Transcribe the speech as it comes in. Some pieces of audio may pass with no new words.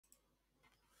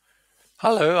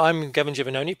Hello, I'm Gavin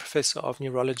Giovannoni, Professor of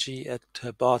Neurology at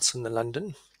Barts in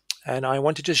London, and I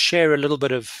want to just share a little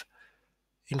bit of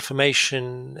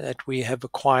information that we have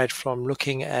acquired from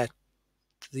looking at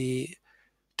the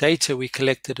data we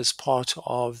collected as part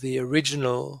of the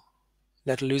original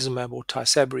Natalizumab or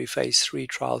Tysabri phase 3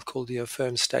 trial called the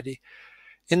AFFIRM study.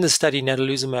 In the study,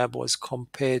 Natalizumab was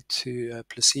compared to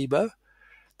placebo,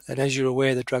 and as you're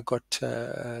aware, the drug got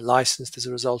licensed as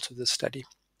a result of this study.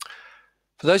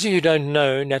 For those of you who don't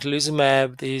know,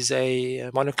 natalizumab is a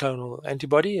monoclonal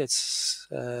antibody.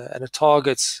 And it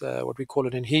targets what we call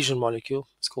an adhesion molecule.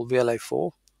 It's called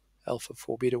VLA4, alpha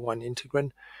 4 beta 1 integrin.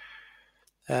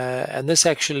 And this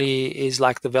actually is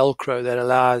like the Velcro that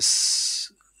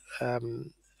allows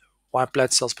white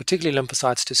blood cells, particularly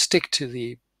lymphocytes, to stick to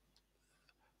the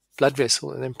blood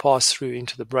vessel and then pass through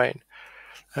into the brain.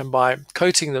 And by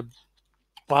coating the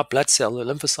white blood cell, the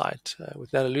lymphocyte,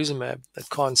 with natalizumab, that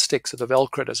can't stick, so the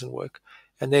Velcro doesn't work,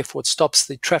 and therefore it stops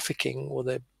the trafficking or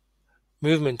the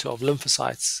movement of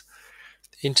lymphocytes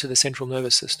into the central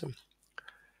nervous system.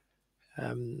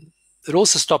 It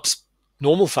also stops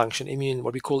normal function,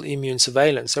 what we call immune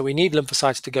surveillance. So we need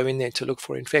lymphocytes to go in there to look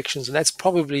for infections, and that's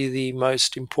probably the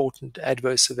most important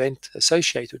adverse event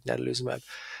associated with natalizumab,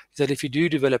 is that if you do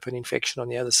develop an infection on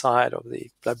the other side of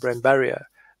the blood-brain barrier,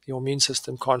 your immune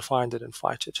system can't find it and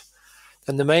fight it.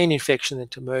 And the main infection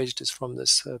that emerged is from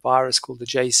this virus called the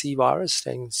JC virus,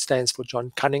 stands for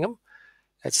John Cunningham.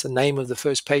 That's the name of the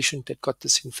first patient that got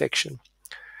this infection.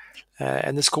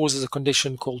 And this causes a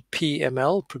condition called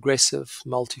PML, progressive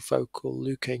multifocal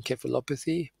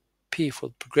leukoencephalopathy. P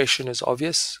for progression is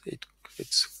obvious.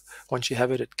 It's once you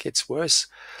have it, it gets worse.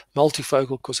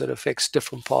 Multifocal because it affects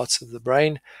different parts of the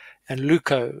brain. And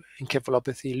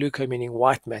leukoencephalopathy, leuko meaning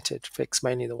white matter, it affects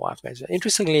mainly the white matter.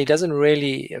 Interestingly, it doesn't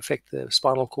really affect the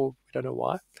spinal cord. We don't know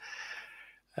why.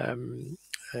 And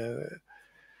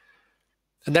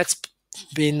that's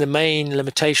been the main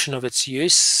limitation of its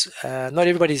use. Not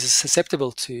everybody is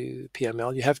susceptible to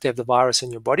PML. You have to have the virus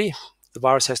in your body. The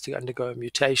virus has to undergo a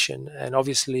mutation, and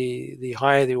obviously the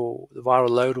higher the viral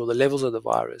load or the levels of the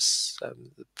virus, the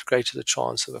greater the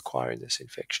chance of acquiring this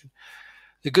infection.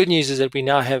 The good news is that we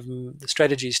now have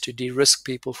strategies to de-risk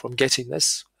people from getting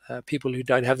this. People who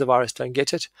don't have the virus don't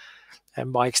get it.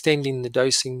 And by extending the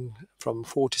dosing from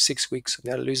 4 to 6 weeks of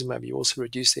natalizumab, you also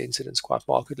reduce the incidence quite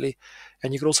markedly.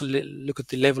 And you can also look at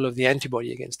the level of the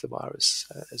antibody against the virus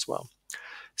as well.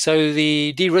 So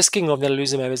the de-risking of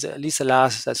natalizumab is at least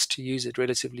allows us to use it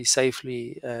relatively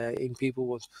safely in people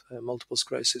with multiple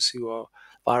sclerosis who are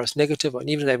virus negative,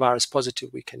 and even if they're virus positive,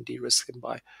 we can de-risk them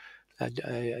by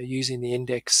using the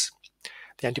index,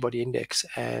 the antibody index,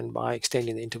 and by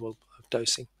extending the interval of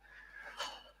dosing.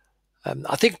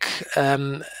 I think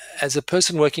as a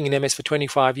person working in MS for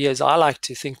 25 years, I like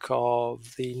to think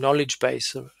of the knowledge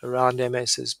base around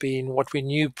MS as being what we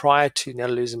knew prior to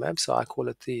natalizumab. So I call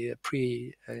it the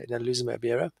pre-natalizumab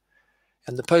era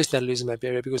and the post-natalizumab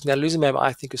era, because natalizumab,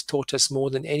 I think, has taught us more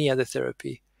than any other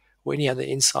therapy or any other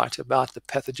insight about the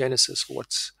pathogenesis or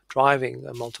what's driving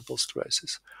multiple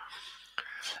sclerosis.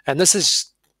 And this is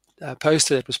a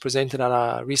poster that was presented at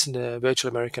our recent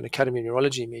Virtual American Academy of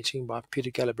Neurology meeting by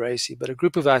Peter Calabresi. But a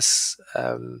group of us,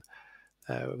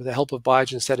 with the help of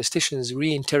Biogen statisticians,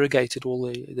 re-interrogated all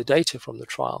the data from the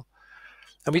trial.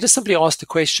 And we just simply asked the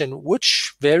question,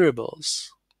 which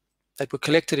variables that were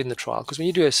collected in the trial, because when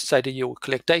you do a study, you'll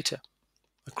collect data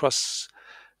across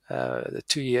the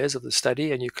 2 years of the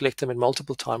study, and you collect them at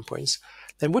multiple time points,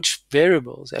 then which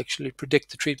variables actually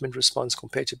predict the treatment response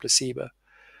compared to placebo?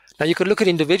 Now, you could look at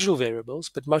individual variables,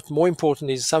 but much more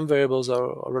importantly, some variables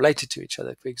are related to each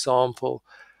other. For example,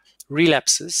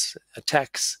 relapses,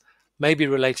 attacks, may be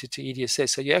related to EDSS.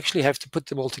 So you actually have to put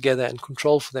them all together and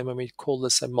control for them, and we call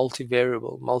this a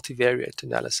multivariable, multivariate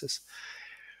analysis.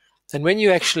 And when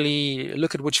you actually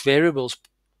look at which variables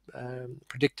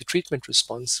predict the treatment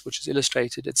response, which is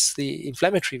illustrated, it's the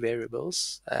inflammatory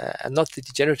variables and not the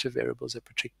degenerative variables that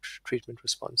predict treatment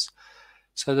response.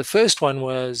 So the first one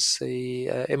was the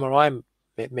MRI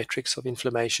metrics of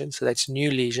inflammation. So that's new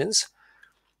lesions.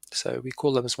 So we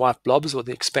call them as white blobs, or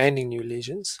the expanding new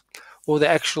lesions, or the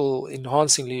actual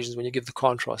enhancing lesions when you give the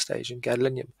contrast agent,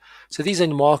 gadolinium. So these are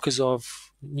markers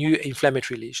of new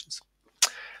inflammatory lesions.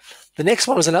 The next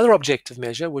one was another objective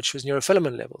measure, which was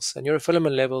neurofilament levels. And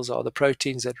neurofilament levels are the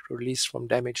proteins that are released from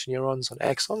damaged neurons on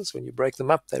axons. When you break them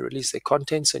up, they release their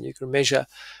contents, and you can measure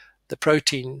the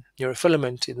protein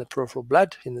neurofilament in the peripheral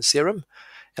blood, in the serum,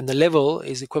 and the level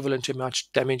is equivalent to how much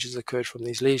damage has occurred from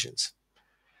these lesions.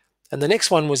 And the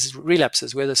next one was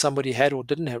relapses, whether somebody had or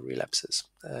didn't have relapses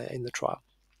in the trial.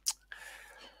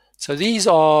 So these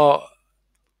are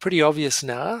pretty obvious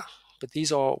now, but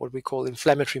these are what we call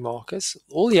inflammatory markers.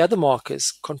 All the other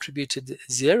markers contributed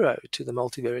 0 to the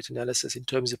multivariate analysis in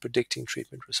terms of predicting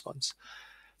treatment response.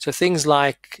 So things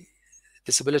like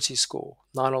disability score,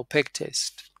 9-hole peg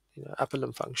test, upper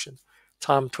limb function,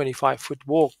 time 25-foot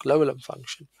walk, lower limb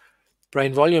function,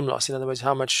 brain volume loss, in other words,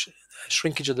 how much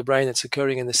shrinkage of the brain that's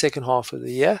occurring in the second half of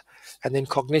the year, and then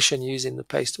cognition using the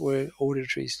paced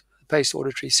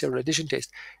auditory serial addition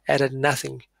test added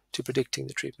nothing to predicting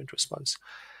the treatment response.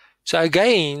 So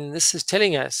again, this is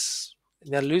telling us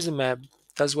natalizumab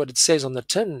does what it says on the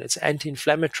tin. It's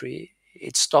anti-inflammatory.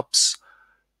 It stops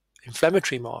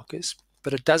inflammatory markers,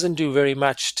 but it doesn't do very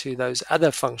much to those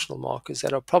other functional markers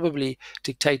that are probably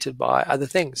dictated by other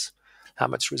things. How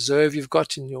much reserve you've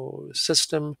got in your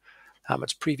system, how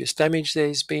much previous damage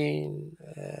there's been,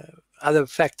 other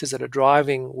factors that are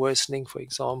driving worsening, for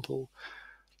example,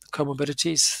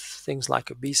 comorbidities, things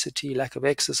like obesity, lack of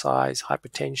exercise,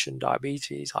 hypertension,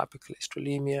 diabetes,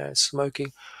 hypercholesterolemia,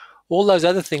 smoking, all those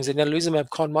other things that natalizumab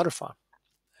can't modify.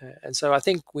 And so I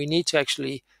think we need to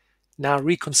actually now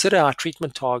reconsider our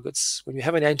treatment targets. When you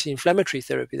have an anti-inflammatory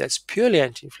therapy that's purely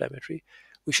anti-inflammatory,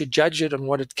 we should judge it on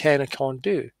what it can and can't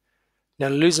do.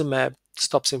 Natalizumab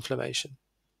stops inflammation.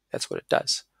 That's what it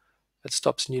does. It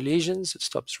stops new lesions, it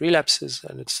stops relapses,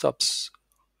 and it stops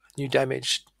new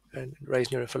damage and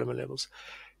raised neurofilament levels.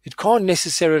 It can't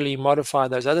necessarily modify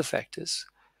those other factors,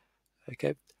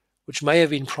 okay, which may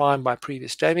have been primed by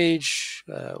previous damage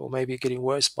or maybe getting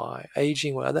worse by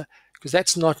aging or other, because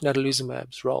that's not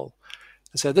natalizumab's role.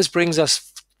 And so this brings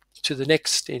us to the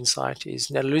next insight: is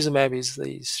natalizumab is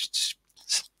the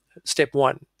step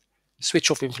one, switch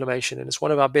off inflammation, and it's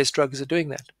one of our best drugs at doing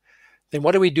that. Then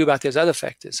what do we do about those other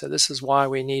factors? So this is why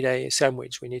we need a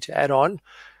sandwich. We need to add on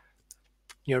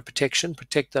neuroprotection,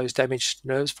 protect those damaged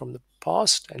nerves from the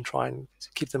past and try and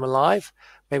keep them alive.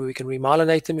 Maybe we can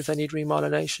remyelinate them if they need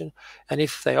remyelination. And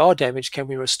if they are damaged, can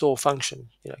we restore function?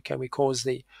 Can we cause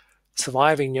the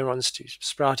surviving neurons to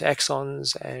sprout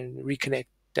axons and reconnect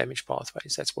damaged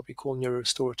pathways? That's what we call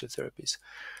neurorestorative therapies.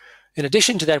 In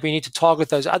addition to that, we need to target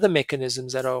those other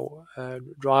mechanisms that are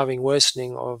driving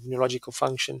worsening of neurological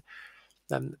function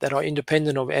that are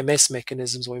independent of MS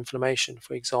mechanisms or inflammation,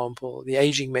 for example, the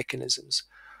aging mechanisms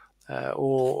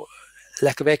or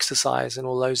lack of exercise and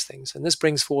all those things. And this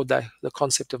brings forward the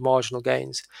concept of marginal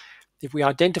gains. If we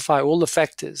identify all the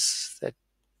factors that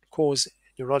cause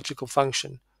neurological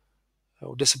function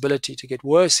or disability to get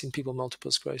worse in people with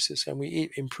multiple sclerosis, and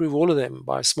we improve all of them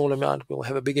by a small amount, we'll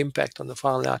have a big impact on the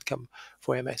final outcome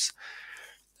for MS.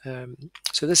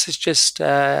 So this is just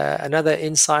another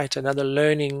insight, another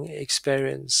learning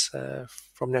experience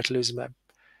from natalizumab.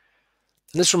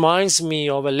 And this reminds me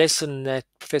of a lesson that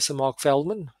Professor Mark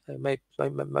Feldman,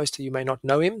 most of you may not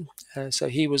know him, so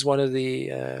he was one of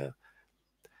the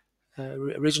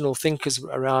original thinkers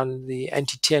around the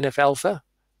anti-TNF alpha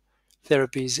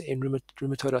therapies in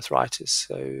rheumatoid arthritis.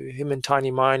 So him and Tiny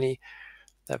Miney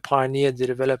pioneered the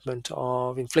development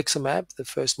of infliximab, the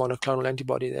first monoclonal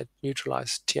antibody that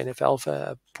neutralized TNF-alpha,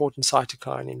 a potent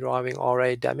cytokine in driving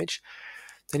RA damage.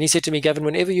 And he said to me, Gavin,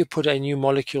 whenever you put a new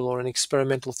molecule or an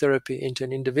experimental therapy into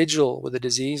an individual with a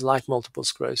disease like multiple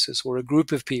sclerosis or a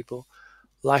group of people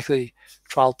like the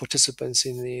trial participants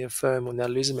in the AFFIRM or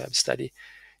natalizumab study,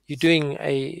 you're doing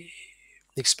an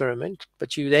experiment,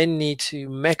 but you then need to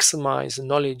maximize the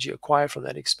knowledge you acquire from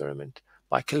that experiment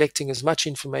by collecting as much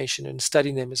information and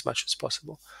studying them as much as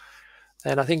possible.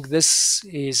 And I think this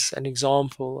is an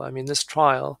example. I mean, this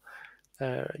trial,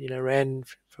 ran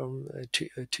from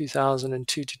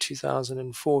 2002 to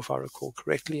 2004, if I recall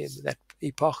correctly, in that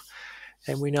epoch.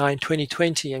 And we're now in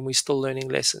 2020, and we're still learning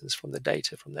lessons from the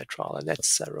data from that trial. And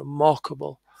that's a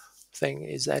remarkable thing,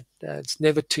 is that it's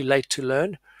never too late to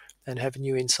learn and have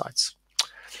new insights.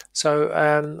 So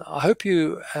I hope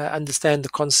you understand the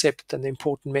concept and the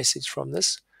important message from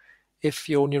this. If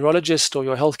your neurologist or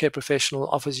your healthcare professional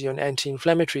offers you an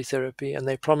anti-inflammatory therapy and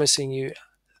they're promising you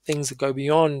things that go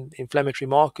beyond inflammatory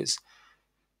markers,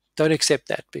 don't accept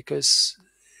that, because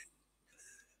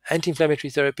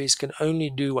anti-inflammatory therapies can only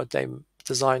do what they're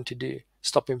designed to do,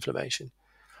 stop inflammation.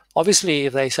 Obviously,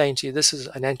 if they're saying to you, this is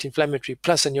an anti-inflammatory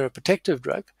plus a neuroprotective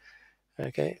drug,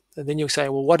 okay, and then you'll say,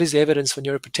 well, what is the evidence for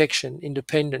neuroprotection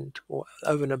independent or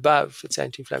over and above its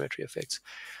anti-inflammatory effects?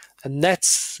 And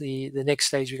that's the next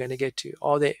stage we're going to get to.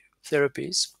 Are there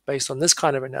therapies based on this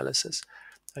kind of analysis,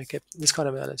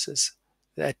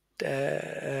 that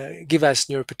give us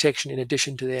neuroprotection in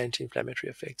addition to the anti-inflammatory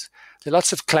effects? There are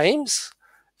lots of claims.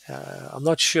 I'm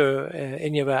not sure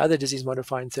any of our other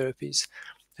disease-modifying therapies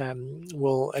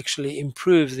will actually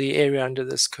improve the area under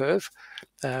this curve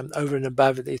over and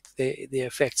above the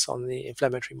effects on the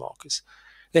inflammatory markers.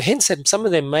 There are hints that some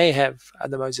of them may have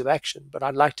other modes of action, but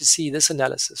I'd like to see this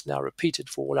analysis now repeated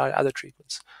for all our other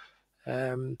treatments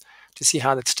to see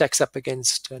how that stacks up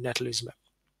against natalizumab.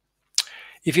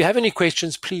 If you have any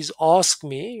questions, please ask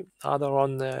me either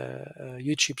on the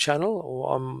YouTube channel or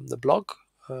on the blog,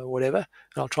 whatever,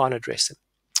 and I'll try and address them.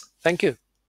 Thank you.